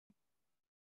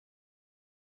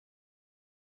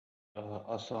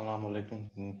Assalamu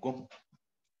alaikum.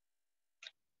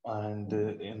 And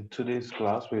in today's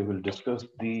class, we will discuss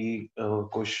the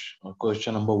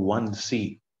question number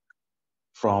 1C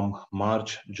from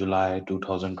March July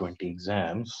 2020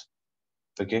 exams.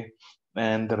 Okay.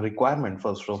 And the requirement,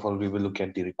 first of all, we will look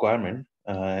at the requirement.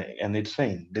 And it's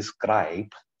saying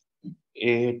describe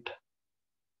eight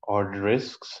odd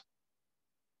risks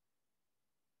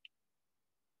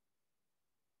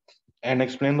and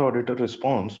explain the auditor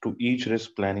response to each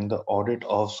risk planning the audit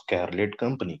of Scarlett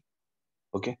Company.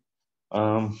 Okay.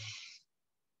 Um,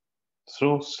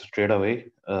 So straight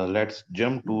away, let's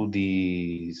jump to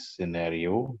the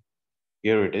scenario.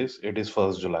 Here it is. It is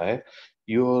 1st July.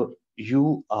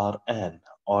 You are an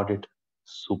audit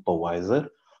supervisor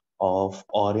of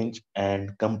Orange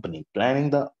and Company,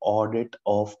 planning the audit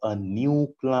of a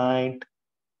new client,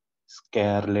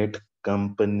 Scarlett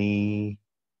Company.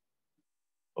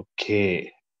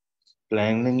 Okay,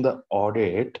 planning the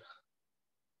audit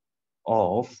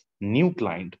of new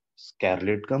client,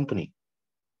 Scarlett Company.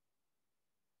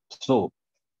 So,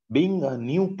 being a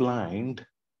new client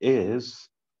is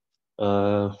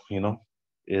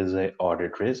is a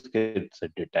audit risk. It's a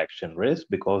detection risk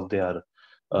because they are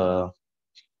uh,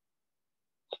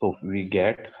 so we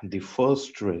get the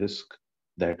first risk,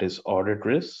 that is audit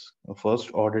risk, first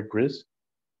audit risk,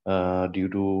 due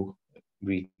to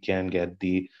we can get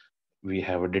the we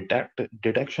have a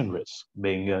detection risk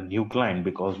being a new client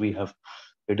because we have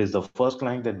it is the first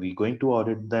client that we're going to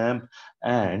audit them.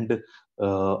 And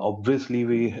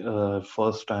obviously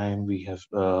first time we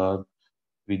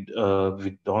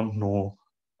don't know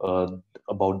uh,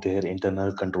 about their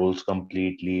internal controls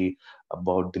completely,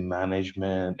 about the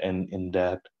management and in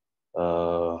that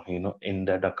in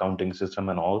that accounting system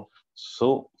and all.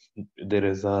 So there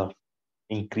is a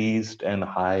increased and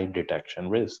high detection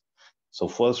risk. So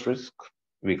first risk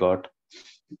we got,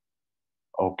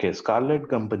 okay, Scarlett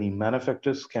Company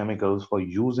manufactures chemicals for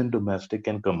use in domestic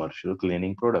and commercial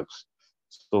cleaning products.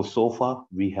 So far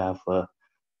we have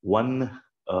one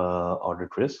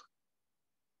audit risk.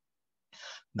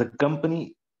 The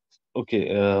company,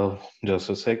 okay, just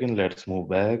a second. Let's move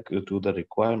back to the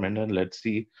requirement and let's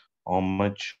see how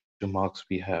much marks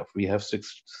we have. We have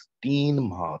 16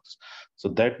 marks. So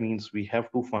that means we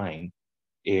have to find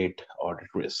eight audit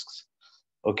risks.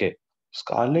 Okay.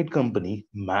 Scarlett Company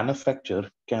manufacture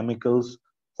chemicals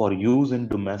for use in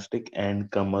domestic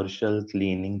and commercial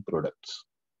cleaning products.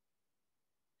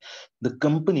 The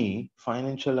company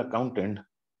financial accountant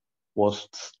was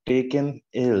taken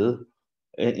ill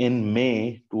in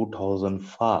May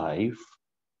 2005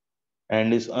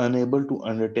 and is unable to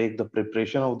undertake the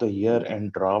preparation of the year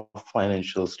and draft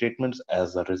financial statements.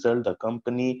 As a result, the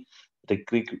company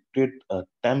recruited a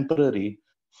temporary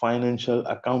financial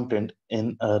accountant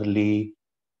in early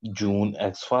June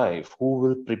X5 who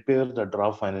will prepare the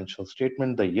draft financial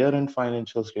statement. The year end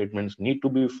financial statements need to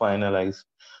be finalized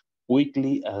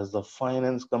quickly as the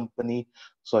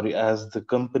as the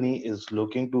company is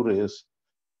looking to raise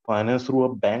finance through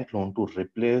a bank loan to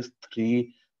replace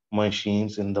three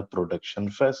machines in the production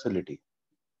facility.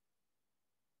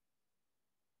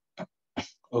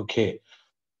 Okay,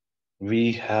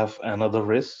 we have another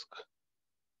risk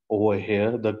over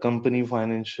here. The company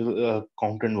financial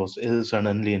accountant was ill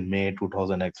suddenly in May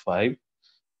 2005.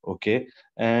 Okay,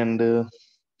 and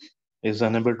is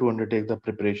unable to undertake the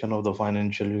preparation of the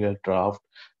financial year draft.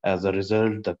 As a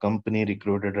result, the company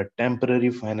recruited a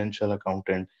temporary financial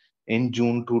accountant in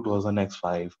June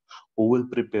 2005 who will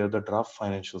prepare the draft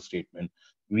financial statement.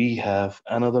 We have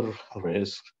another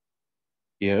risk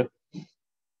here,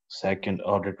 second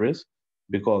audit risk,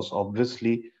 because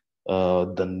obviously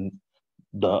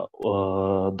the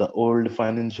old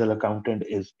financial accountant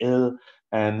is ill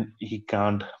and he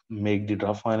can't make the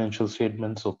draft financial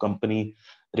statement. So company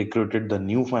recruited the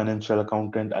new financial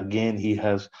accountant. Again, he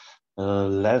has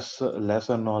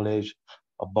lesser knowledge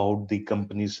about the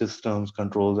company systems,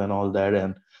 controls, and all that.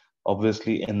 And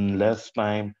obviously, in less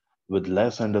time, with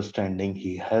less understanding,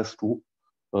 he has to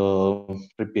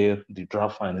prepare the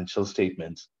draft financial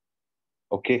statements.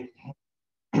 Okay,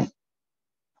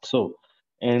 so,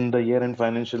 and the year-end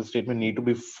financial statement need to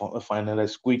be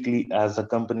finalized quickly as the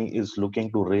company is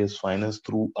looking to raise finance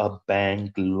through a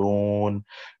bank loan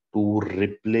to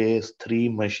replace three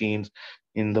machines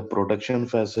in the production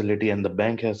facility, and the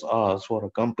bank has asked for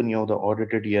a company of the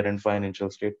audited year-end financial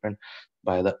statement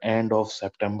by the end of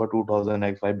September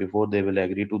 2005 before they will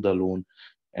agree to the loan,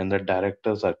 and the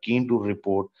directors are keen to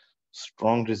report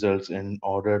strong results in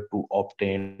order to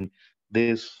obtain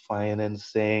this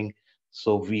financing.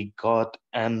 So we got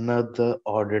another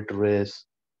audit risk.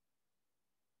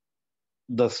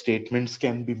 The statements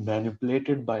can be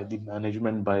manipulated by the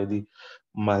management, by the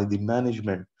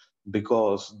management,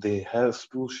 because they has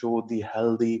to show the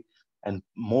healthy and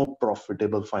more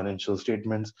profitable financial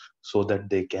statements so that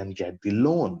they can get the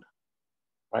loan,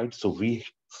 right? So we,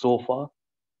 so far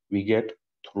we get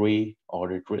three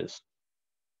audit risks.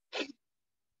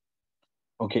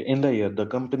 Okay, in the year, the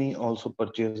company also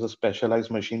purchased a specialized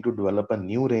machine to develop a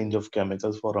new range of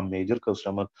chemicals for a major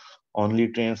customer. Only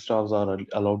trained staffs are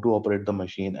allowed to operate the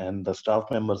machine, and the staff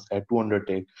members had to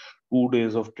undertake 2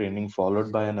 days of training,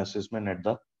 followed by an assessment at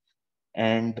the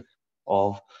end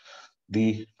of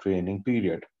the training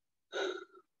period.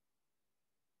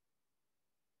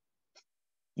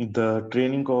 The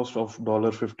training cost of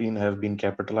 $15 have been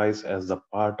capitalized as the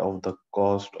part of the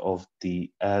cost of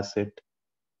the asset.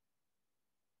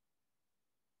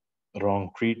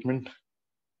 Wrong treatment.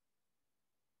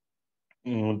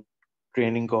 Mm,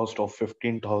 Training cost of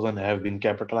 15,000 have been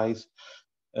capitalized.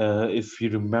 If you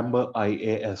remember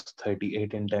IAS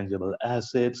 38 intangible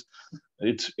assets,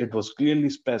 it was clearly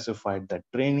specified that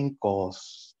training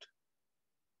cost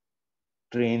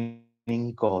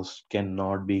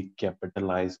cannot be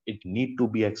capitalized. It need to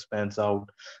be expense out,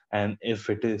 and if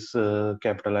it is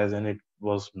capitalized and it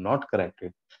was not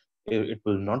corrected, it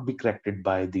will not be corrected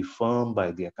by the firm, by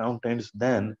the accountants,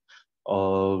 then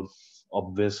uh,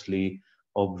 obviously,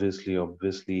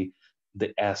 obviously,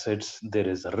 the assets, there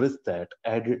is a risk that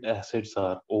added assets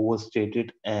are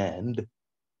overstated and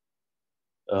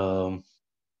um,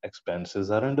 expenses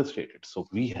are understated. So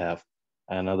we have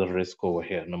another risk over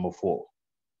here, number four.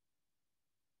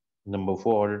 Number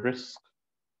four, audit risk.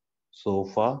 So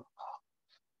far,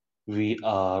 we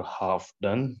are half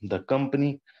done. The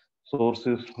company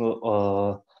sources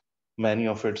many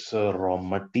of its raw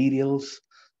materials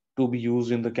to be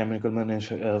used in the chemical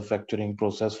manufacturing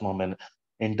process from an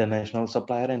international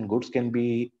supplier, and goods can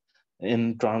be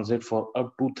in transit for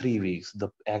up to 3 weeks. The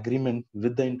agreement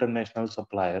with the international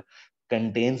supplier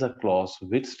contains a clause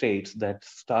which states that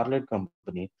Starlight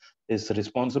Company is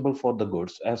responsible for the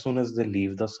goods as soon as they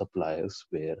leave the supplier's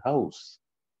warehouse.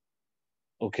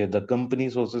 Okay, the company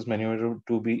sources manufactured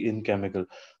to be in chemical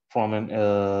from an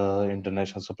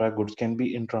international supplier. Goods can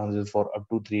be in transit for up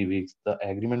to 3 weeks. The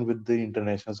agreement with the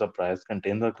international suppliers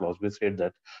contains a clause which said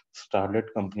that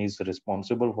Starlet company is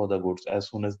responsible for the goods as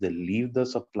soon as they leave the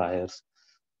supplier's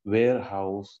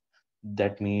warehouse.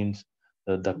 That means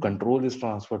the control is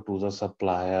transferred to the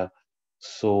supplier.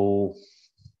 So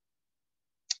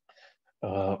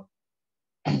uh,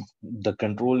 the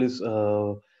control is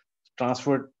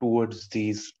transferred towards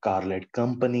the Scarlet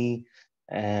company,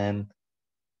 and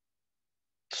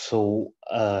so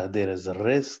there is a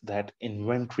risk that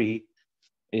inventory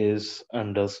is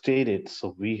understated.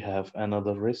 So we have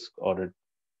another risk audit.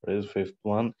 Risk fifth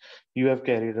one, you have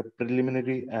carried a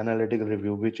preliminary analytical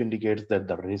review which indicates that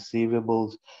the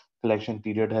receivables collection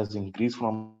period has increased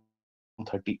from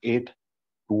 38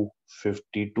 to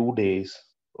 52 days.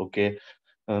 Okay.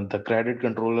 The credit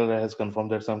controller has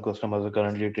confirmed that some customers are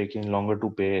currently taking longer to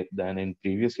pay than in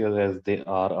previous years as they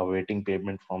are awaiting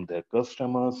payment from their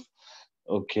customers.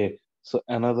 Okay, so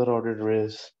another audit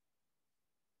risk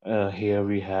here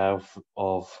we have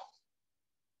of,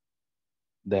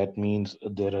 that means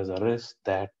there is a risk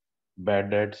that bad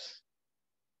debts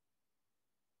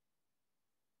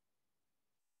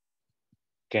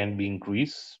can be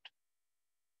increased.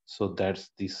 So that's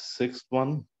the sixth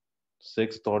one,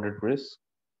 sixth audit risk.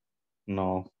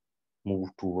 Now move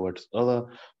towards other.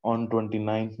 On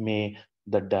 29th May,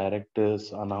 the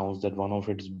directors announced that one of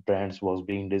its brands was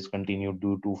being discontinued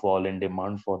due to fall in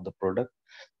demand for the product.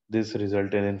 This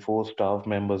resulted in four staff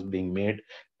members being made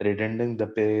redundant. The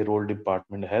payroll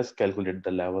department has calculated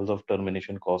the levels of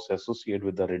termination costs associated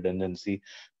with the redundancy,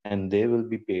 and they will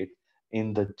be paid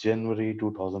in the January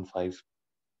 2005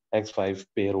 X5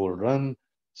 payroll run.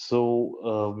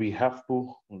 So we have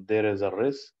to, there is a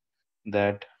risk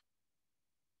that,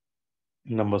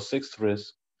 number six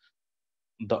risk,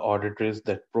 the audit risk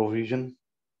that provision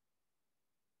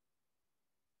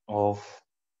of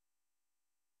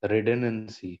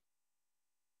redundancy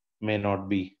may not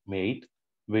be made,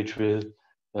 which will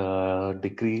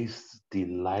decrease the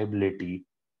liability,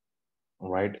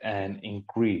 right, and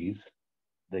increase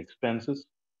the expenses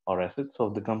or assets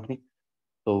of the company.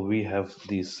 So we have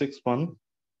the sixth one,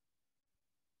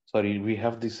 sorry, we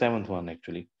have the seventh one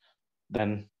actually.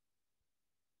 Then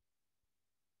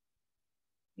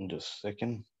just a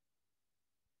second.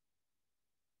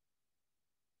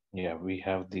 Yeah, we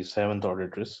have the seventh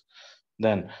audit risk.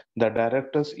 Then the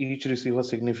directors each receive a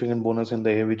significant bonus in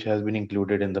the year which has been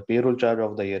included in the payroll charge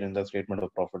of the year in the statement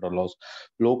of profit or loss.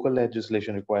 Local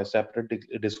legislation requires separate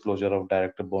disclosure of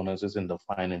director bonuses in the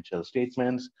financial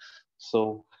statements.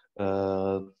 So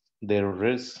uh, there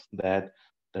is that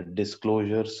the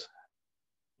disclosures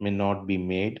may not be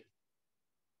made,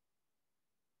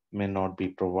 may not be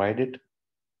provided,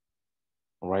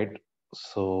 right?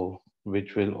 So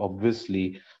which will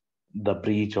obviously the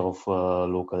breach of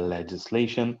local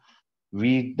legislation.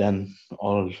 We done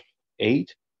all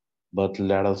eight, but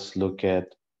let us look at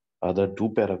other two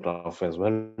paragraph as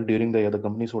well. During the year, the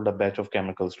company sold a batch of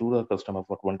chemicals to the customer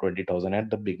for 120,000 at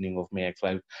the beginning of May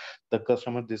X5. The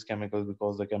customer this chemicals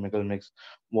because the chemical mix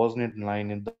wasn't in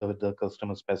line with the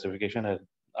customer specification.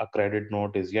 A credit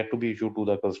note is yet to be issued to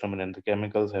the customer, and the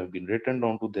chemicals have been written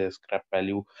down to their scrap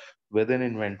value within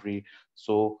inventory.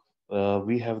 So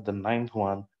we have the ninth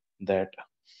one that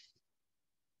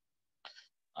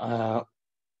uh,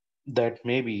 that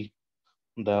maybe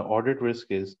the audit risk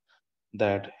is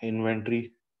that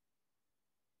inventory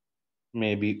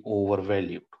may be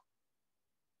overvalued,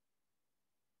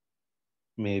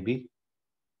 may be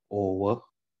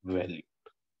overvalued.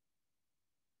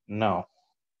 Now,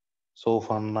 so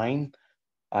for nine,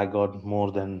 I got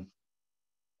more than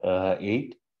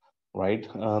eight, right?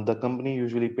 The company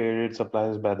usually paid its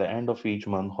suppliers by the end of each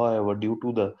month. However, due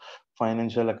to the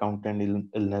financial accountant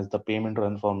illness, the payment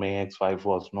run for May X5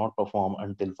 was not performed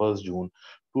until 1st June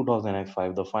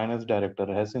 2005. The finance director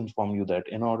has informed you that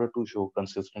in order to show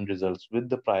consistent results with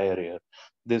the prior year,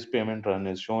 this payment run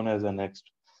is shown as a next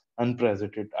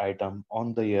unprecedented item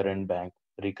on the year-end bank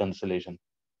reconciliation.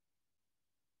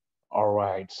 All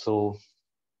right, so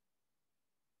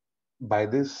by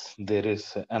this, there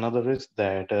is another risk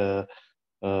that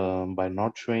by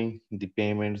not showing the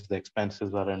payments, the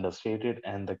expenses are understated,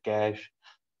 and the cash,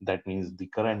 that means the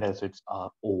current assets,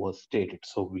 are overstated.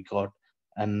 So we got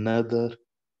another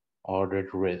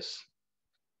audit risk,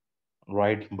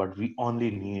 right? But we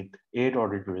only need eight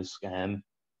audit risk and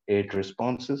eight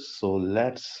responses. So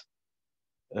let's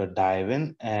dive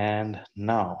in. And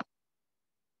now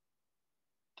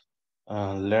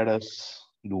let us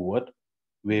do what?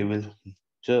 We will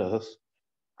just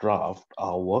draft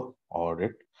our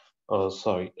audit,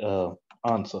 sorry,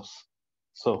 answers.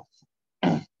 So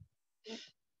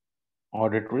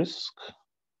audit risk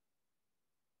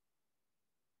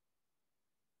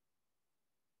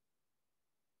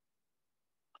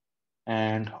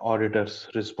and auditor's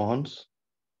response.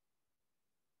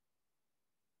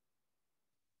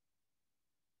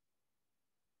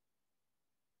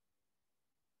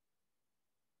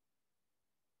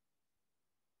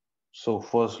 So,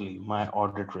 firstly, my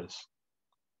audit risk.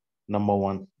 Number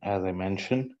one, as I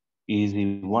mentioned,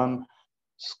 easy one,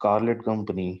 Scarlet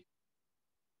Company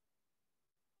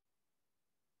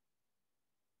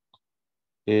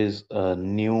is a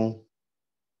new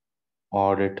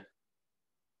audit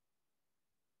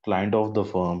client of the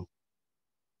firm.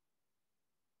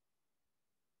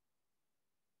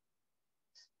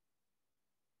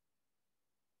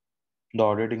 The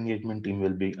audit engagement team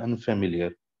will be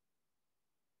unfamiliar,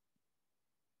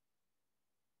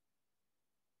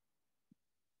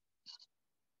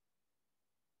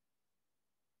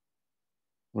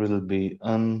 will be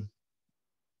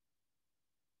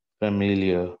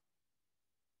unfamiliar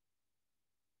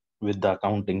with the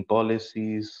accounting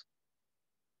policies,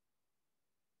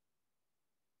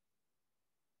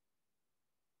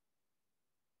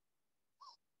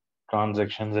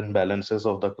 transactions, and balances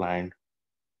of the client.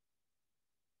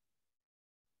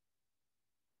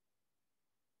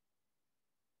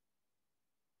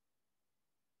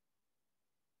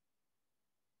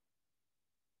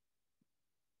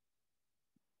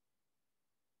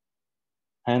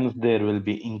 Hence, there will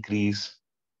be increased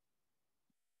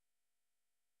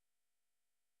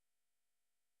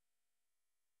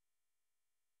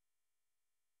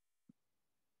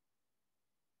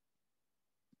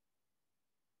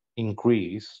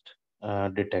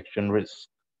detection risk.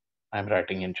 I'm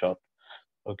writing in short,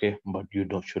 okay, but you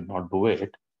don't, should not do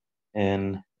it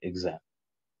in exam.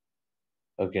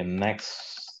 Okay,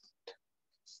 next,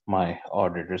 my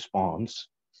audit response.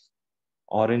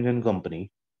 Orange and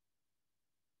Company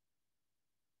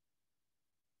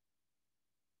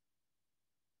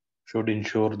should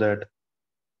ensure that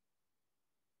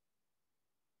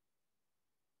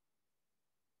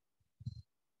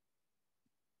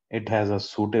it has a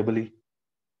suitably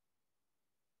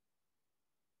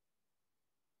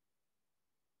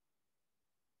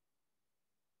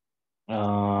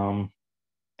um,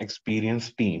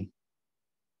 experienced team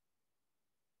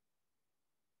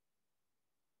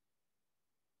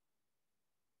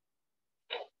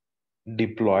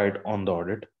deployed on the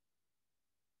audit.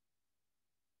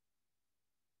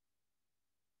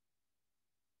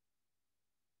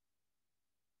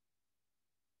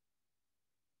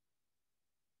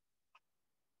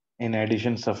 In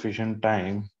addition, sufficient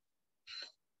time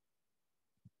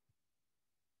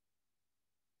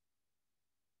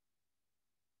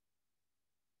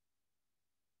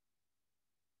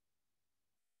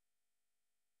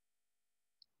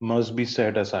must be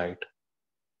set aside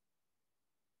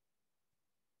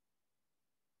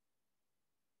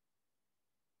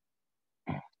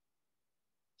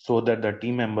so that the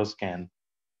team members can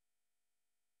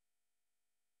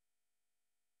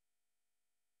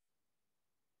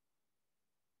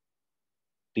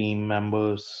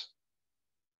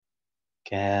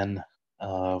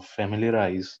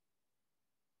familiarize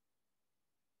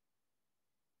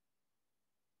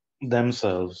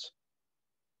themselves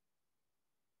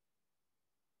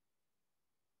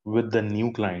with the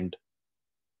new client,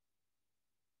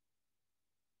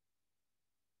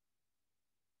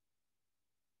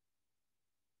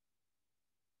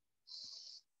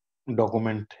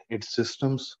 document its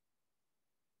systems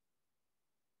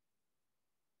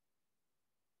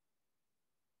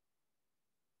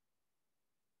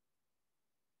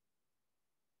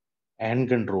and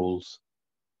controls,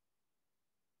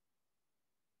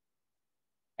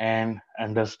 and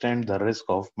understand the risk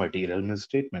of material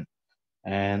misstatement,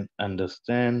 and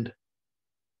understand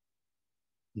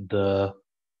the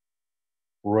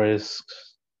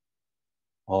risks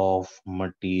of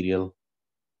material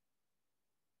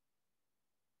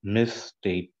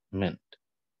misstatement,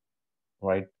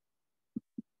 right?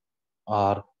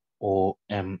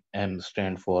 ROMM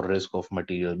stand for risk of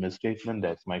material misstatement.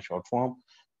 That's my short form.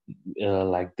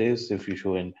 Like this, if you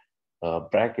show in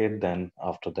bracket, then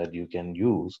after that you can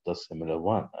use the similar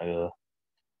one,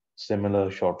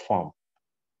 similar short form.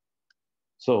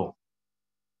 So,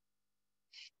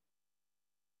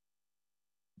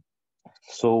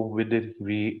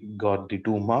 we got the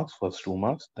 2 marks, first 2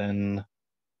 marks. Then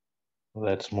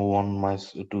let's move on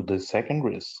to the second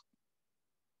risk.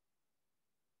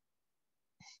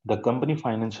 The company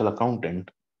financial accountant,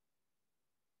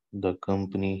 the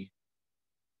company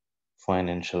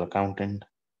financial accountant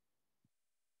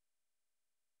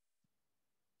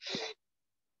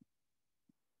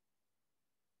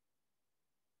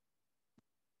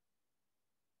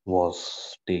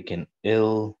was taken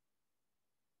ill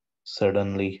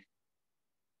suddenly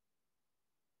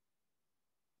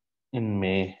in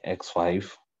May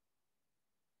X5,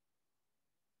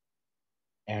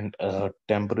 and a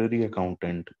temporary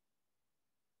accountant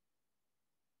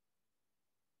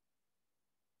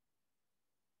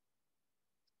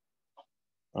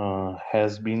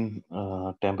has been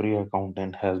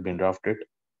drafted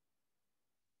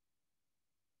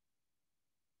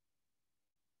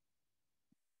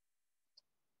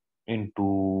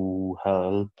into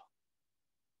help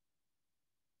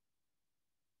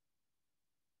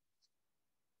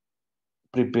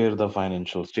prepare the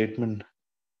financial statement.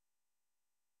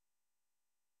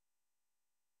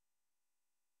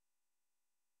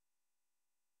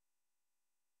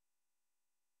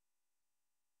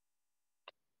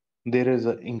 There is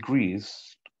an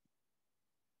increased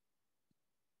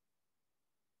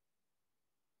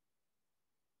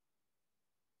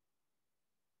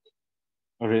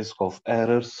risk of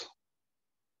errors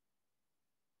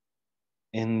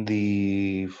in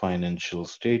the financial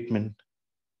statement,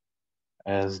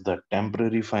 as the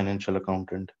temporary financial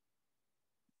accountant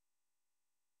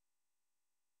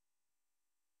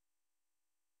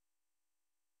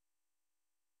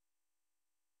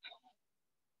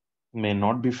may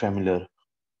not be familiar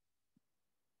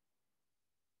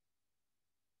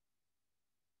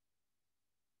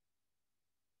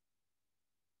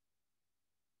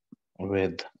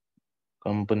with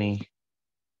company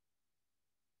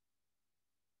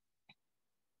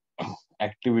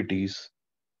activities,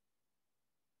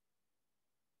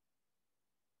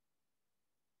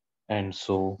 and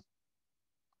so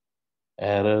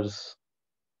errors,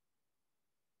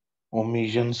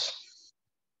 omissions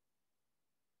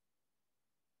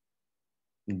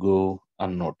go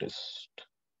unnoticed.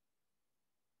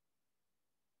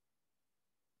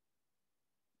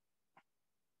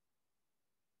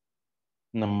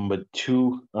 Number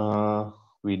two,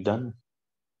 we done.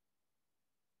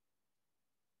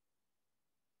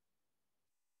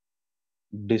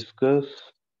 Discuss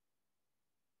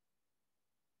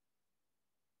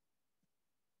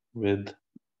with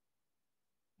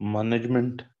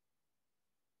management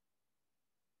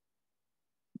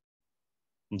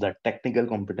the technical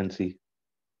competency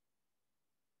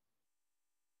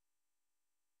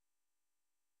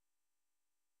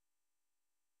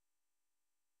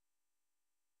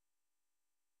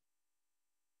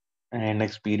and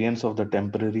experience of the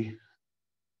temporary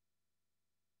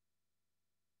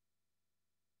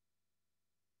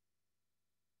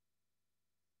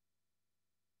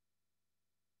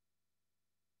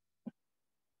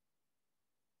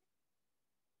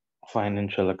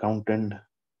financial accountant.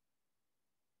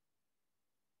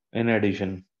 In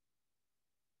addition,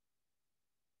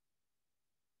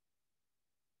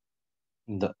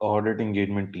 the audit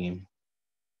engagement team.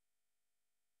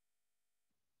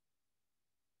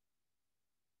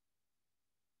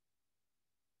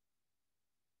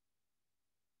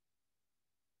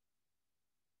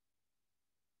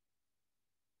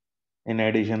 In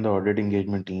addition, the audit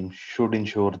engagement team should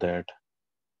ensure that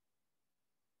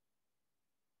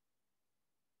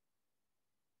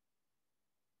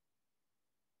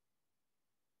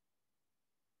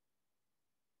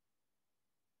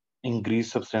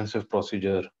increased substantive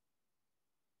procedure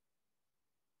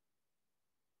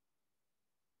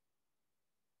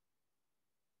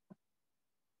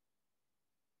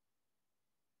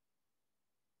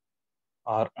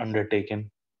are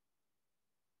undertaken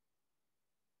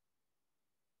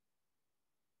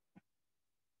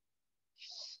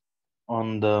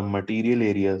on the material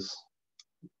areas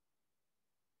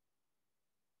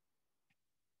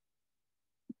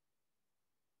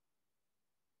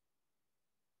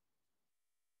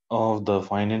of the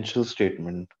financial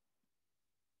statement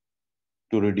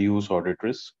to reduce audit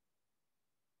risk,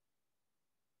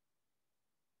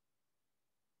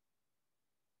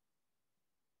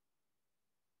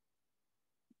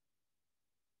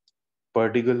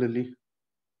 particularly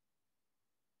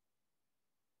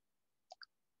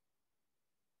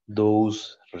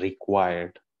those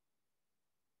required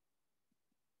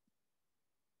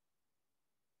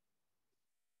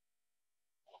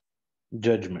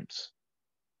judgments.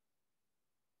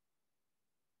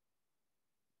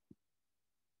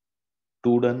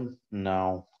 Two done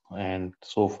now, and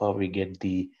so far we get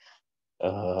the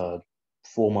 4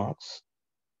 marks.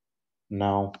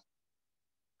 Now,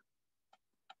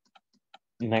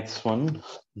 next one,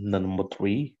 the number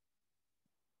three,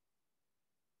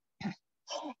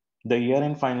 the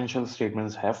year-end financial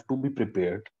statements have to be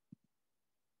prepared.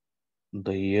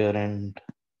 The year-end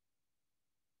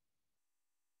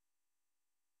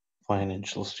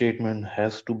financial statement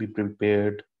has to be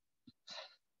prepared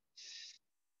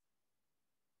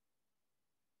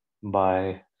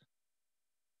by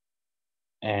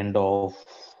end of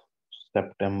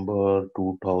September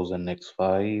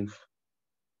 2005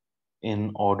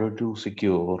 in order to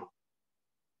secure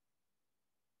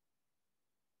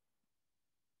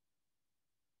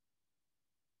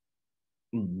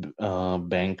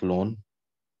bank loan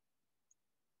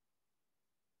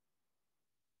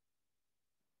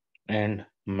and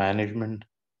management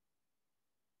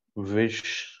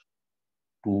wish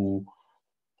to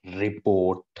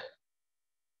report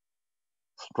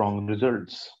strong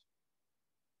results.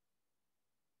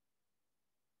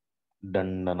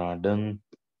 Dun dun dun dun.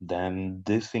 Then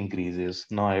this increases.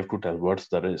 Now I have to tell what's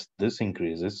the risk. This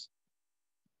increases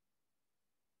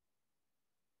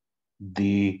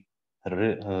this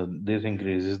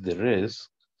increases the risk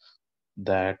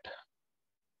that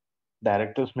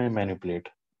directors may manipulate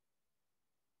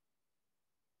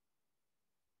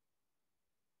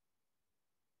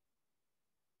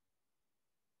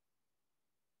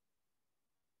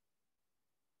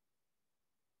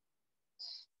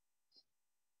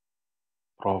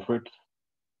profits.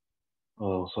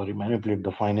 Manipulate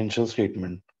the financial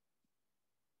statement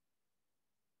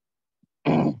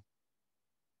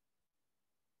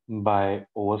by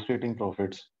overstating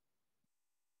profits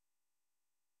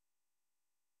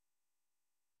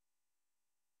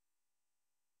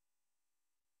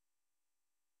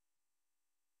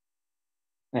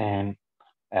and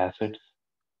assets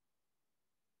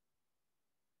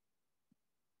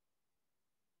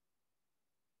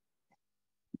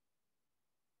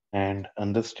and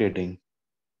understating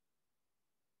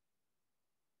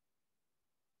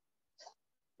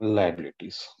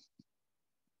liabilities.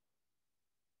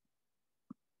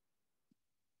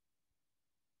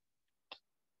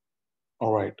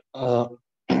 All right.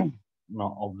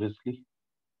 Now, obviously,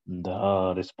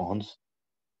 the response,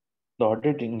 the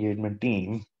audit engagement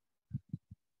team,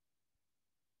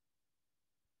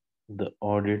 the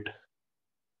audit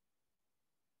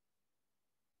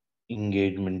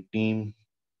engagement team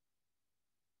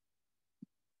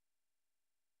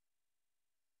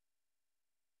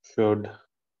should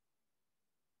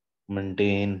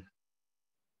maintain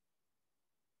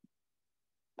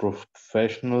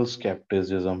professional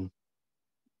skepticism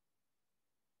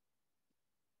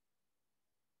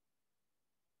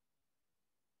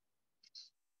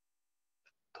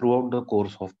throughout the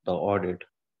course of the audit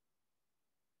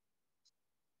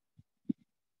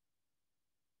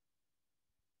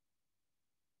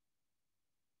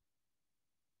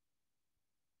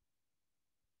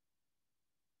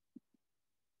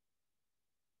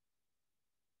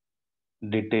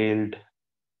detailed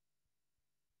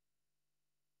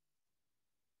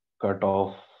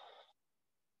cutoff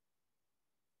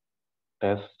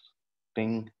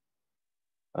testing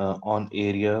on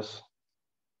areas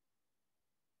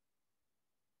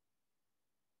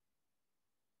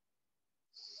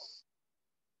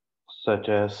such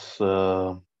as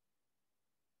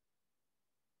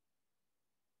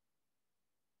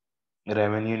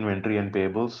revenue, inventory, and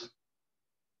payables,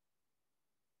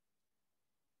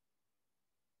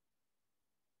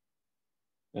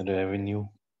 revenue,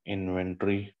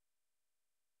 inventory,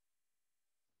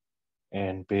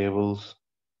 and payables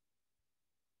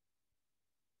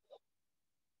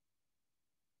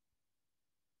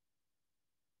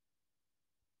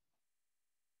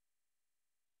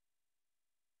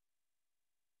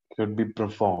should be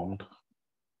performed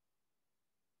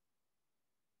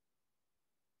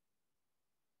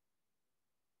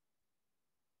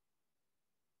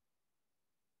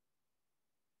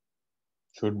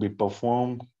should be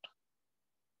performed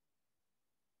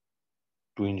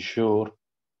to ensure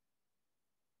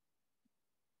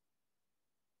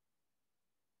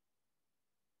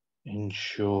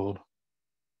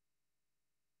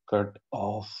cut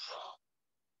off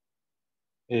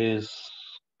is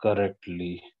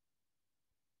correctly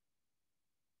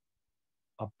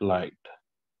applied.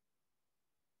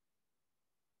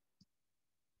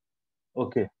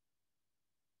 Okay,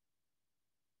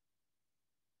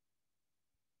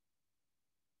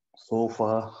 so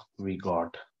far we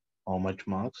got how much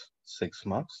marks? 6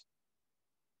 marks.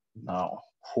 Now,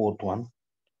 fourth one.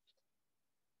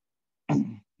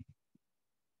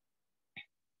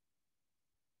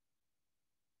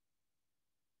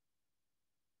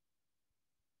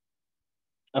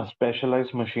 A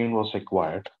specialized machine was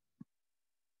required,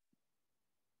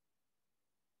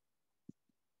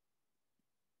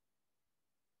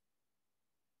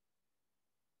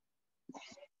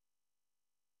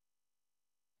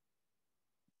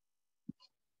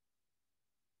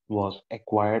 was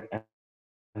acquired,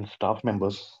 and staff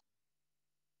members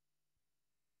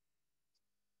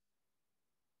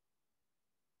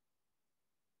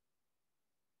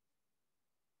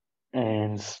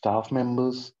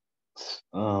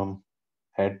um,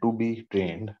 had to be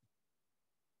trained,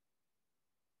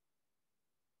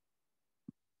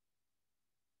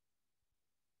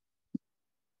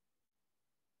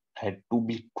 had to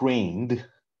be trained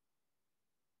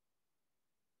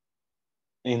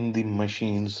in the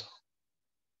machines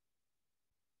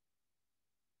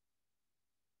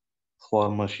for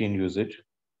machine usage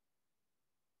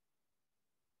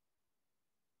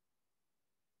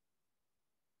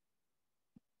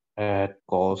at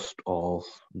cost of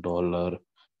dollar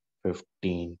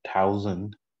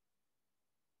 15,000.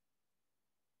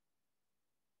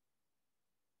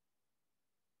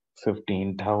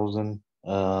 15,000,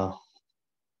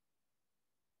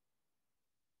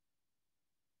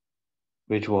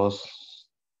 which was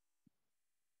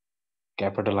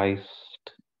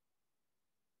capitalized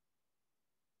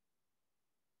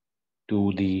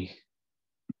to the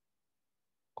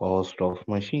cost of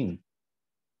machine.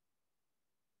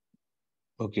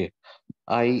 Okay,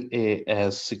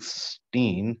 IAS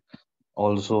 16,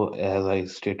 also as I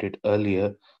stated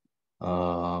earlier,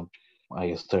 uh,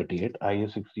 IS 38,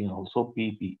 IS 16 also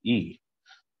PPE,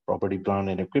 property, plant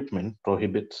and equipment,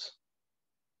 prohibits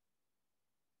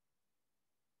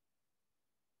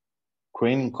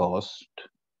training cost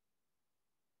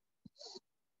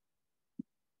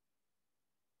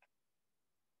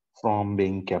from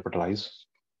being capitalized,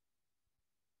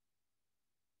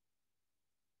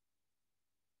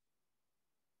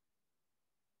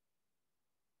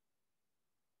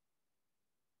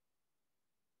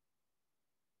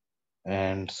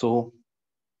 and so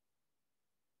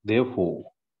therefore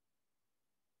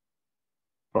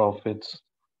profits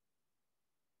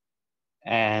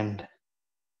and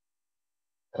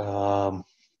um,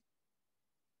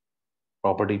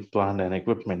 property, plant and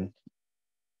equipment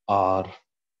are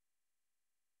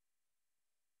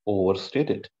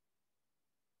overstated.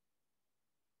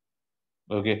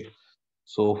 Okay,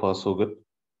 so far so good.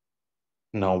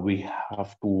 Now we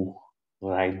have to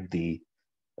write the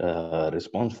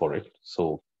response for it.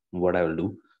 So what I will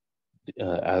do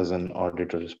as an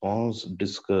auditor response,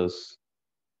 discuss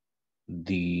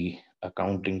the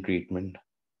accounting treatment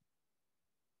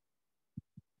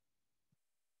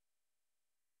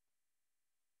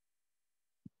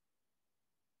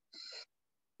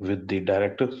with the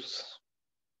directors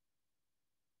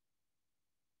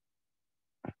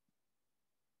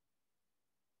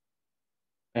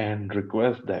and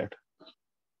request that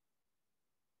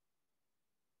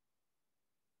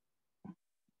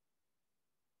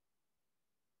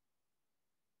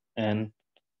An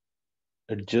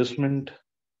adjustment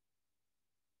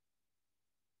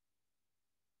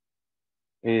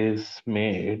is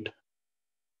made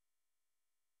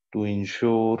to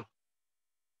ensure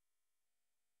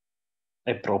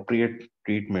appropriate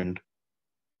treatment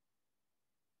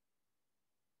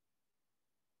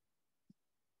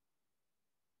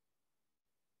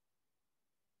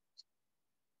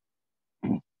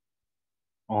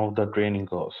of the training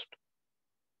cost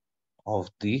of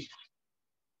the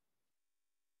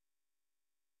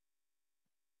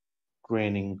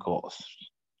training costs.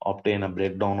 Obtain a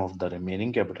breakdown of the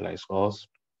remaining capitalized cost.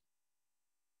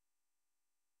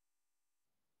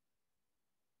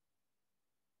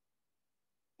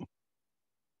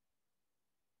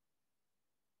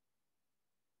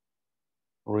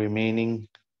 Remaining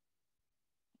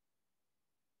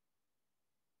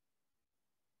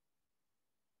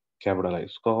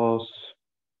capitalized costs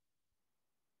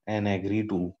and agree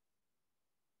to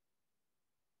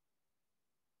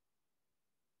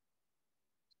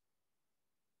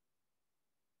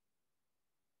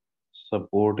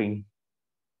supporting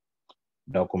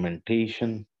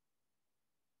documentation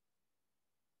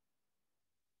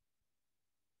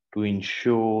to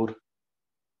ensure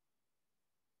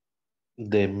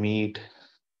they meet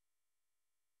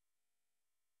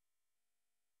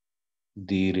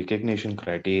the recognition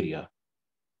criteria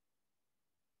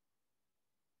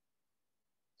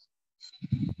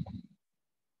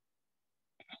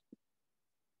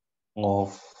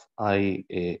of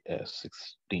IAS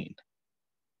 16.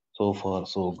 So far,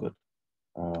 so good.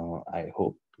 I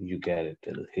hope you get it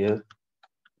till here.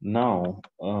 Now,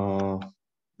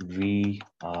 we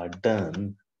are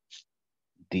done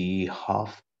the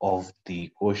half of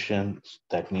the questions.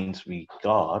 That means we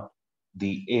got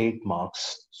the 8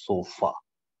 marks so far,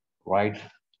 right?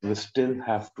 We still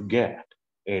have to get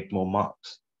 8 more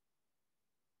marks.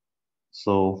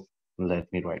 So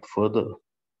let me write further.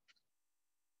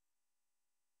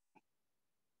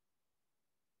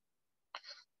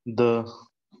 The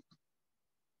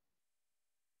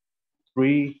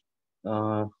three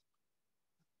uh,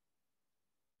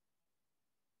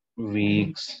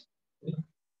 weeks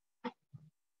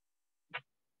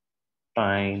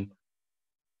time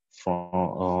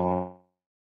from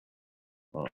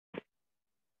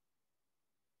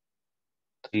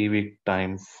 3 week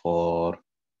time for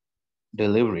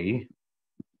delivery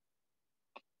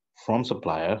from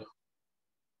supplier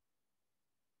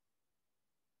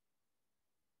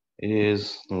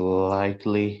is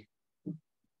likely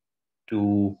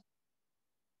to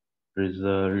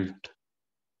result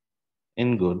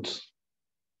in goods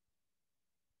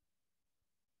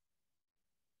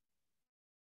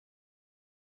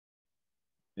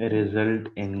result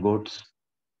in goods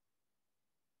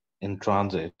in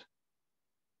transit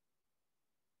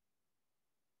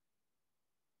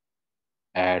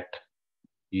at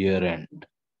year end.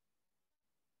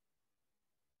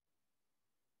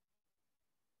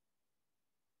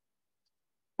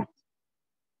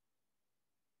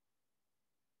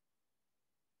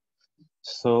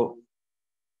 So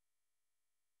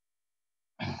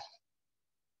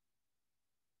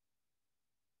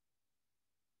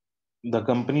the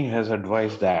company has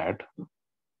advised that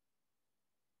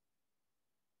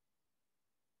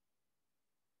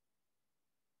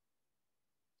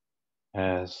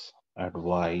has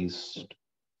advised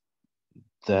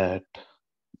that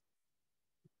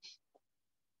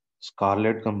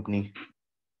Scarlet Company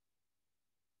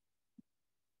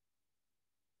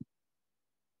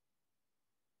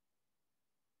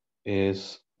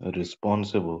is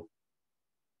responsible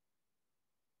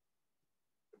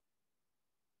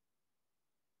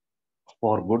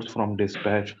for goods from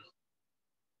dispatch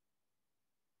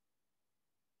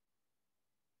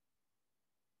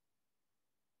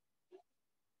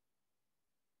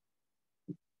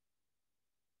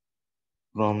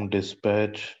from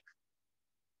dispatch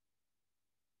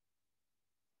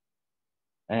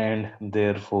and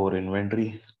therefore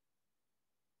inventory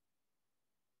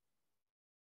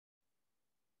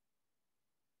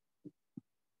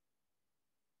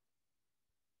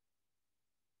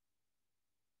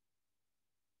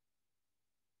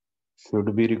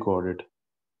should be recorded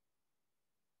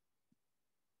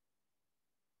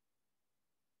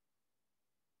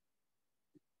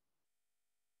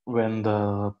when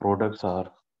the products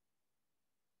are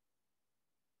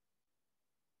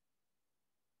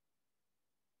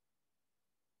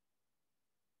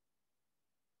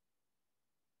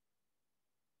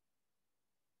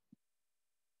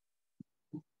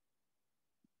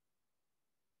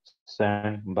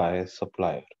sent by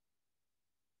supplier.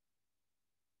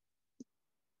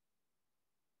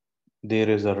 There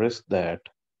is a risk that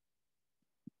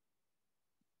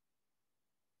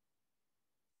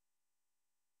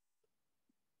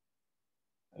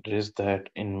It is that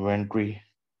inventory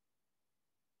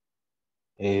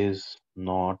is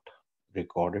not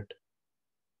recorded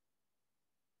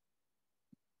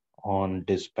on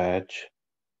dispatch,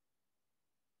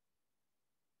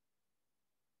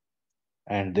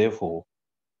 and therefore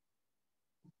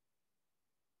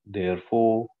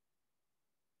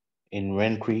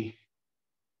inventory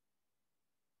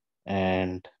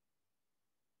and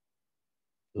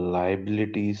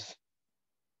liabilities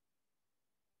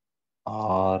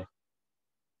are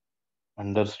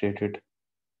understated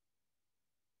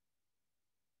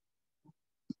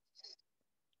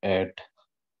at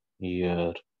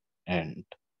year end.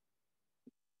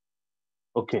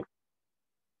 Okay,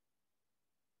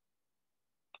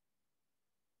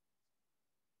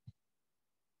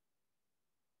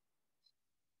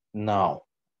 now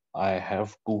I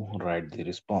have to write the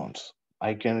response.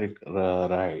 I can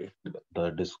write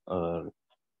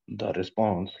the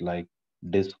response like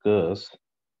discuss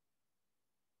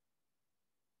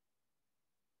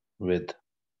with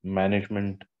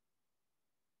management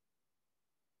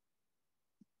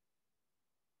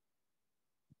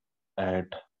at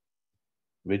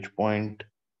which point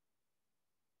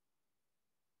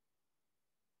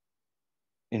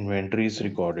inventory is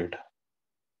recorded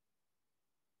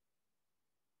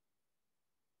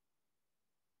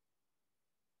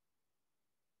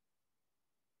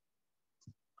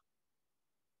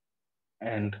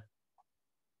and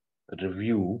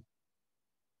review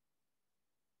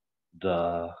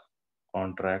the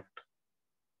contract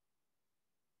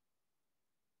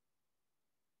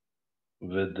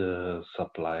with the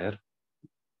supplier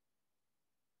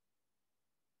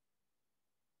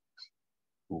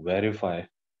to verify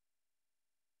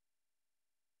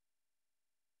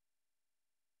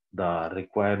the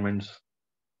requirements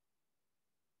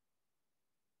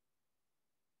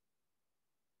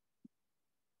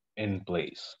in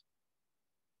place.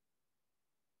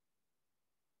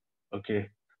 Okay,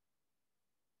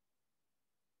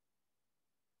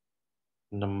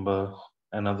 number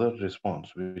another response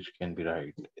which can be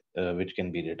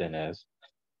written as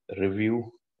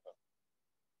review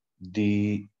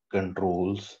the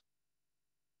controls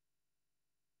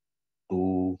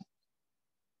to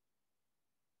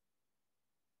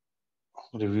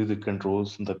review the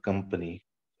controls the company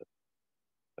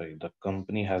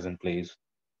has in place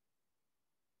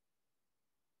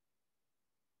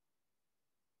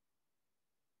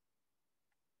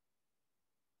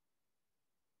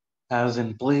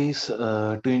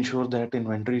to ensure that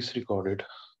inventory is recorded,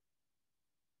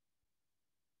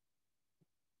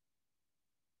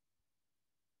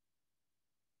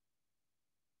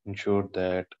 ensure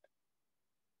that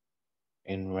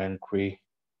inventory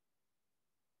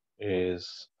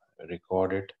is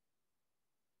recorded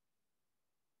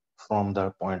from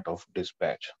the point of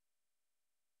dispatch,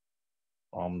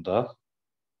 from the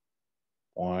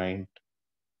point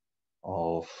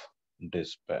of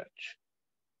dispatch.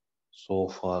 So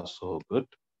far, so good.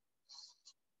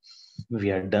 We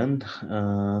are done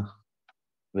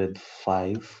with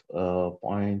 5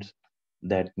 points.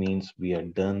 That means we are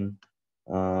done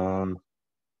um,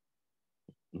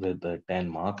 with the 10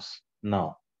 marks.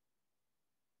 Now,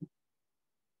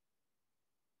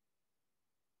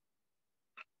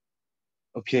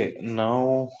 okay,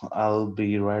 now I'll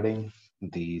be writing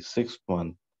the sixth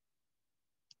one,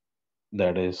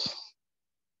 that is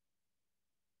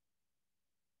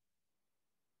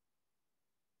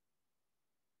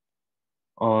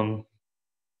on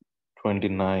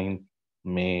 29th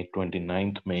May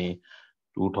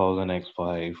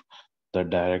 2005, the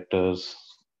directors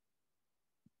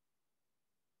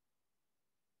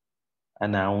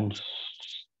announced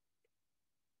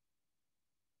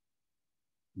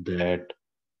that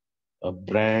a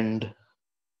brand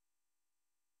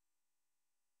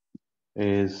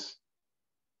is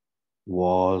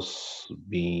was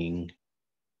being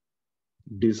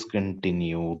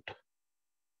discontinued,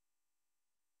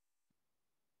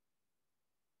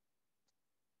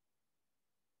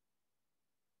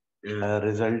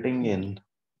 resulting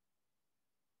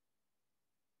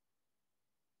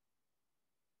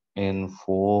in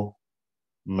four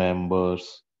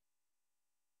members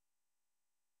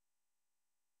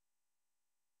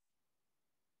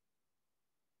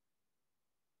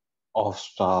of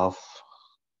staff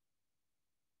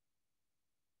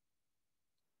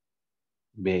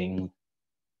being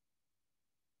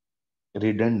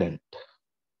redundant.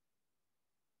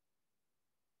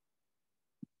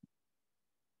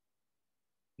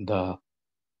 The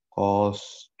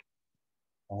cost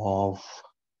of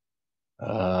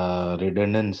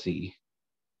redundancy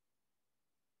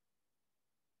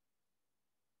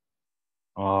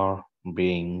are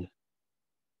being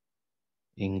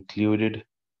included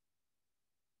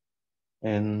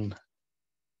in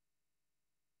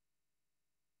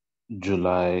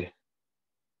July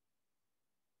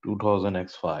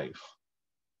 2005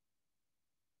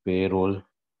 payroll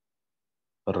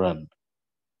run.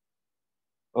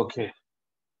 Okay,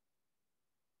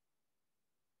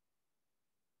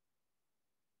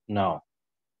 now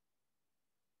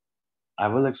I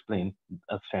will explain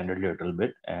a standard little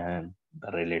bit and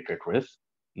the related risk.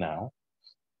 Now,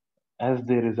 as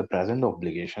there is a present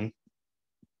obligation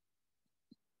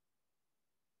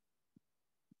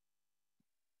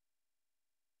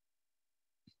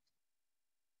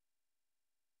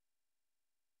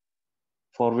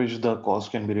for which the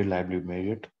cost can be reliably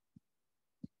measured,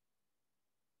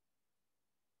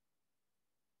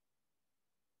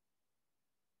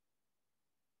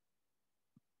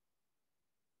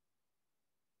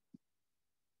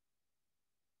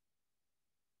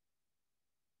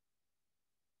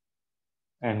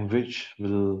 and which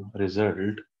will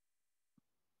result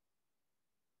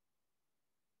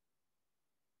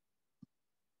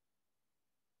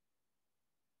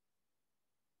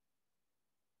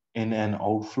in an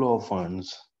outflow of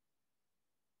funds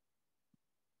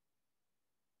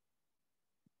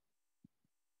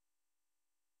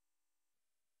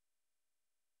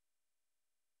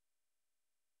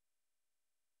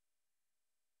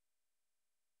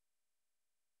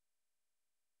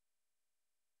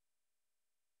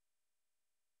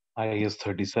IS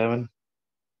 37,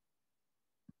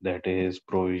 that is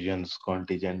provisions,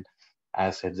 contingent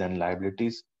assets, and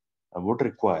liabilities, would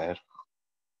require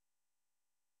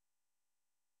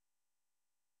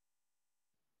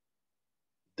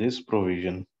this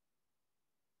provision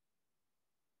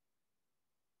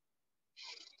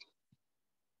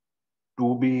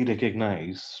to be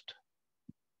recognized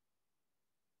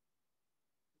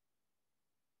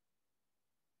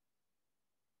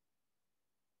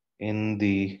in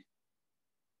the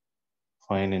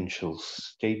financial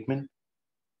statement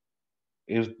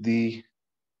if the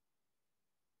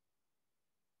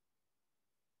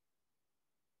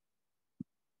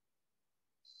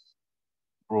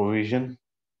provision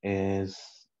is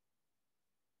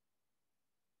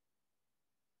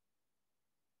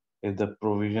if the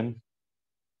provision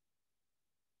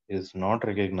is not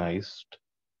recognized,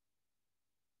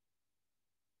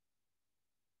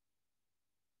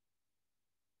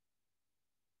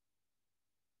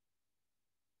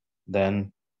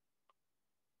 then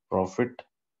profit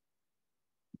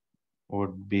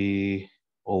would be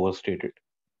overstated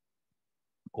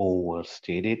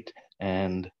overstated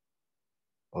and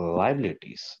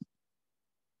liabilities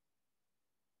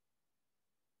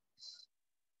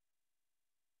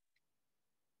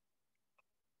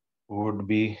would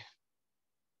be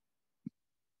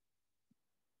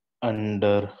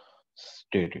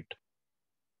understated.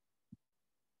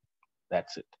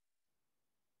 That's it.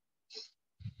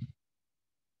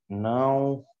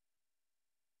 Now,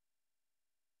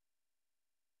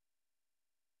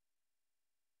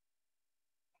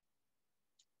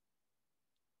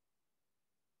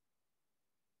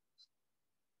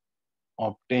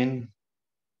 obtain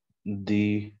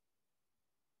the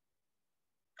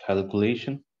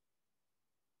calculation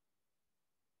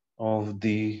of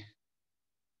the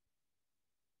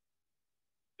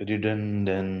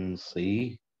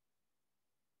redundancy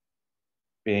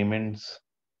payments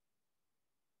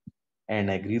and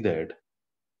agree that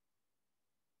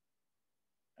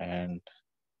and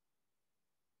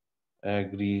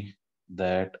agree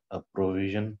that a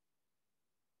provision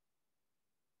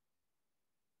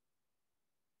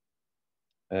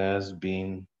has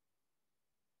been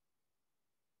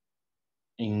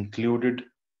included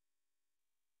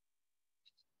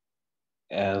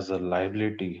as a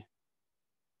liability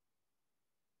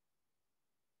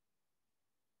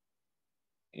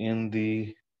in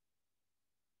the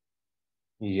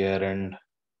year-end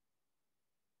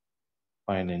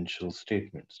financial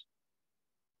statements.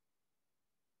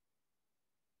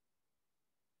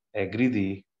 Agree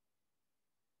the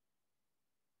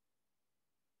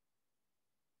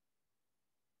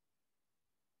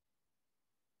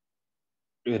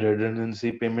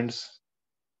redundancy payments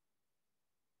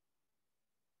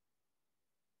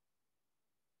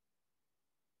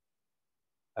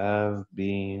have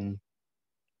been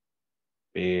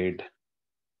paid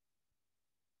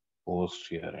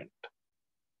post year-end.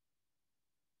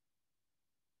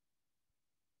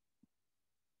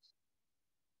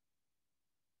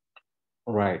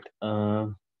 Right.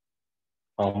 How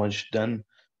much done?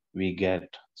 We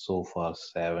get so far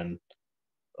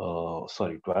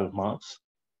 12 marks.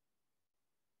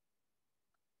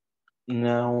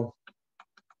 Now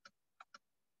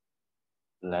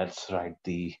let's write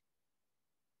the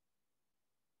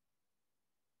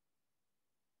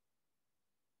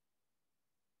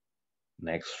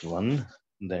Next one,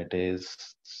 that is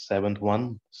seventh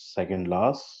one, second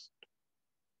last.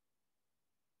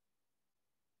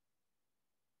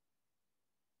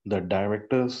 The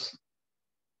directors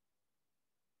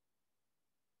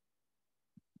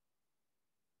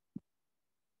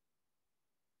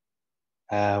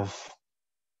have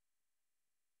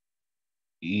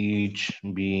each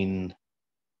been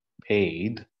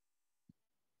paid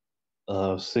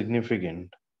a significant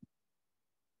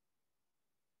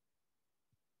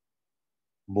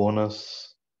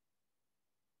bonus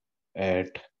at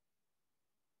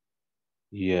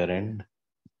year end,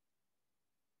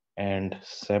 and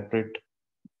separate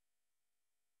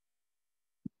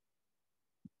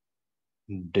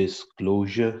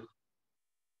disclosure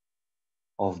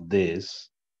of this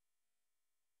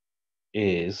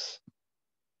is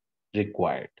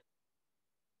required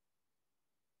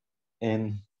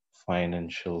in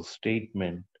financial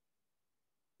statement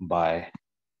by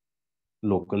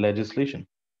local legislation.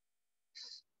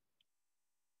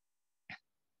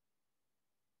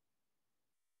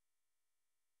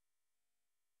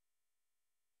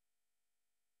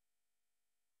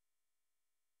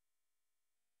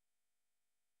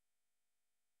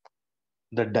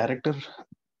 The director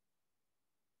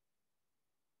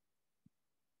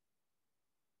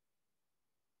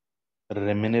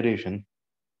remuneration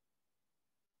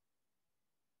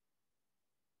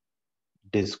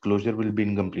disclosure will be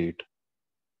incomplete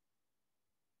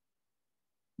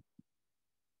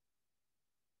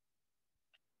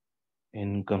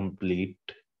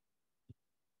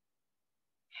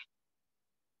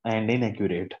and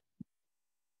inaccurate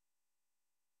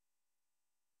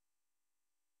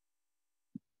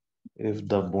if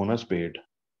the bonus paid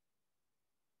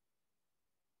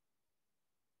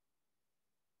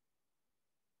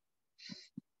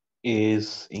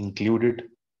is included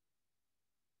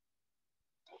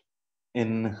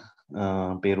in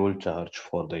payroll charge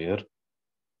for the year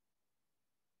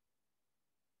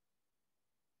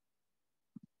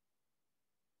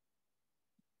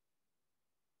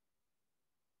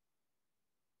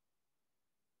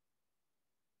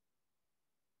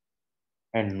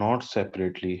and not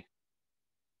separately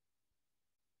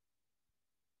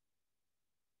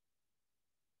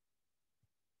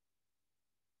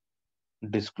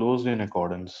disclosed in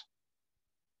accordance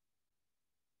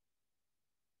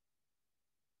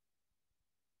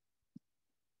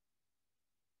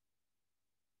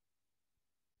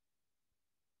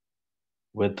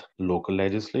with local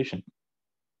legislation.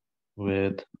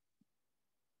 With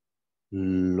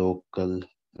local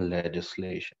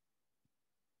legislation.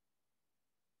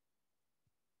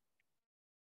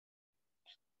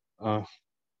 Uh,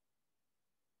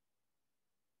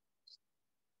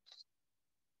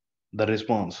 the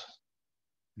response: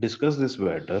 discuss this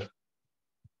matter.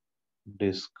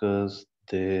 Discuss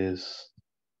this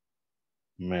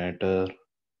matter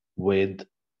with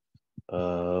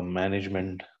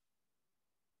management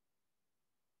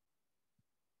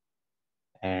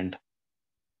and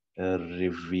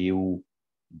review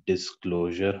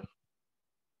disclosure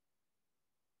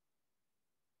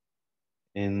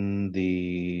in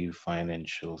the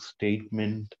financial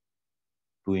statement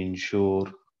to ensure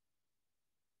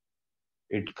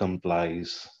it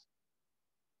complies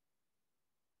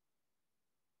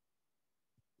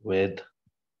with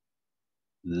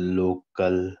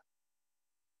local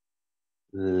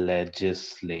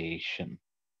legislation.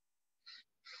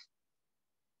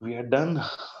 We are done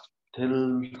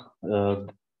till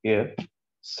here.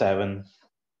 7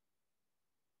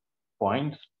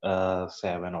 points,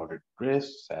 7 audit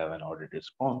risks, 7 audit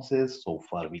responses. So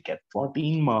far, we get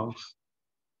 14 marks.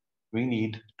 We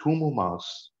need 2 more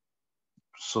marks.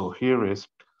 So is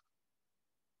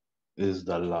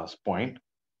the last point.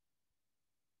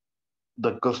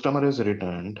 The customer is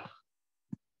returned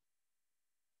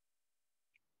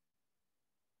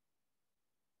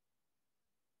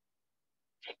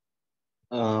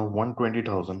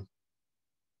 120,000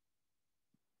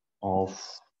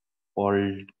 of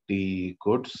faulty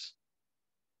goods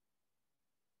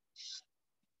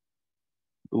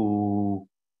to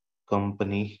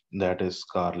company, that is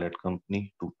Scarlet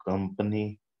Company, to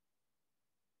company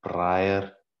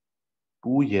prior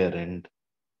to year end,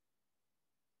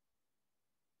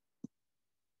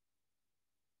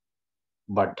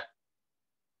 but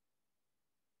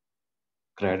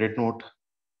credit note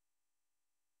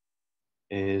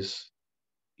is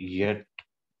yet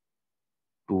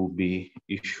to be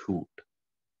issued.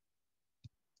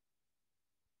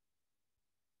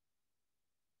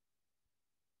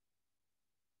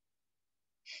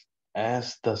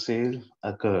 As the sale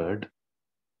occurred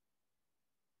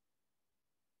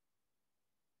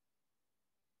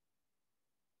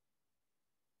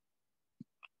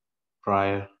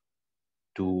prior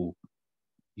to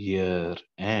year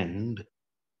end,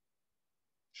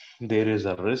 there is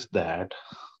a risk that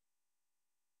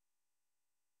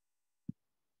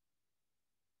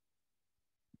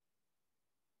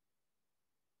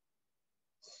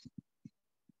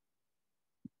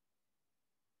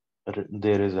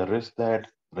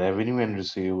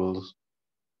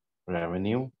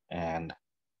revenue and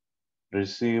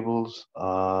receivables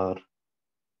are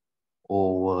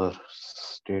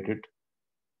overstated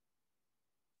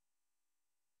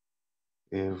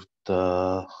if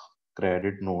the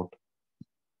credit note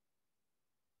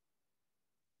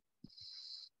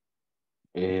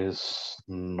is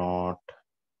not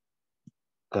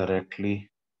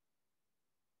correctly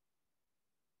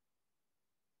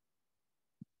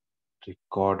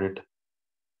recorded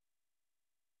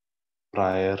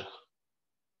prior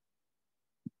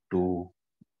to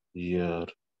year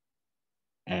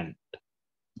end.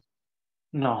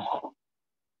 Now,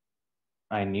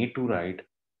 I need to write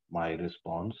my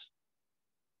response,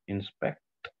 inspect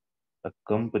the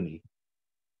company,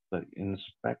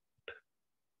 inspect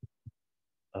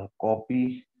a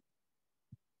copy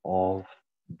of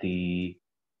the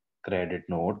credit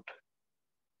note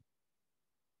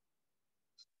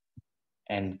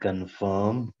and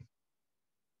confirm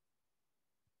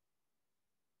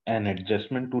an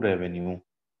adjustment to revenue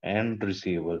and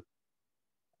receivable,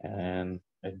 an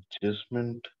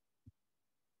adjustment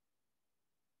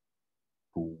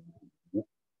to,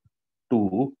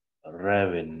 to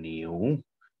revenue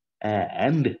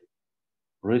and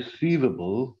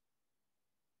receivable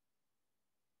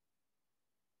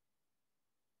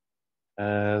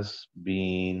has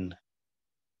been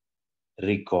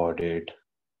recorded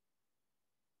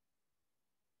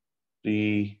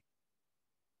the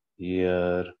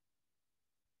year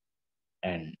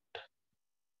end.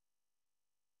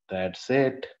 That's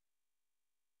it.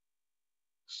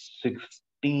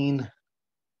 16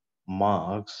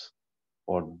 marks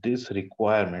for this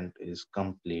requirement is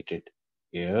completed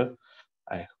here.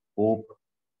 I hope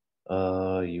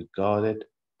you got it,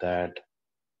 that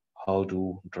how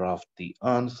to draft the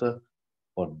answer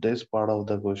for this part of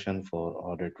the question for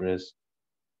audit risk.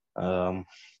 Um,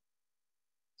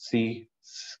 See,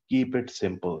 keep it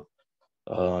simple.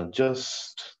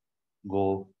 Just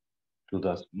go to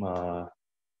the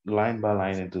line by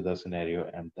line into the scenario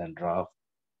and then draft.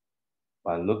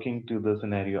 By looking to the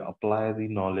scenario, apply the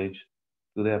knowledge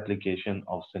to the application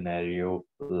of scenario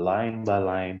line by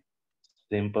line,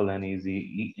 simple and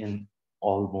easy. In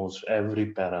almost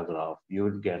every paragraph, you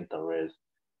will get the risk.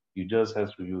 You just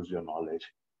have to use your knowledge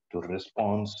to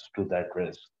respond to that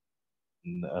risk.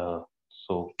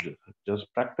 So just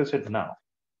practice it now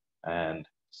and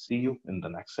see you in the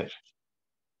next session.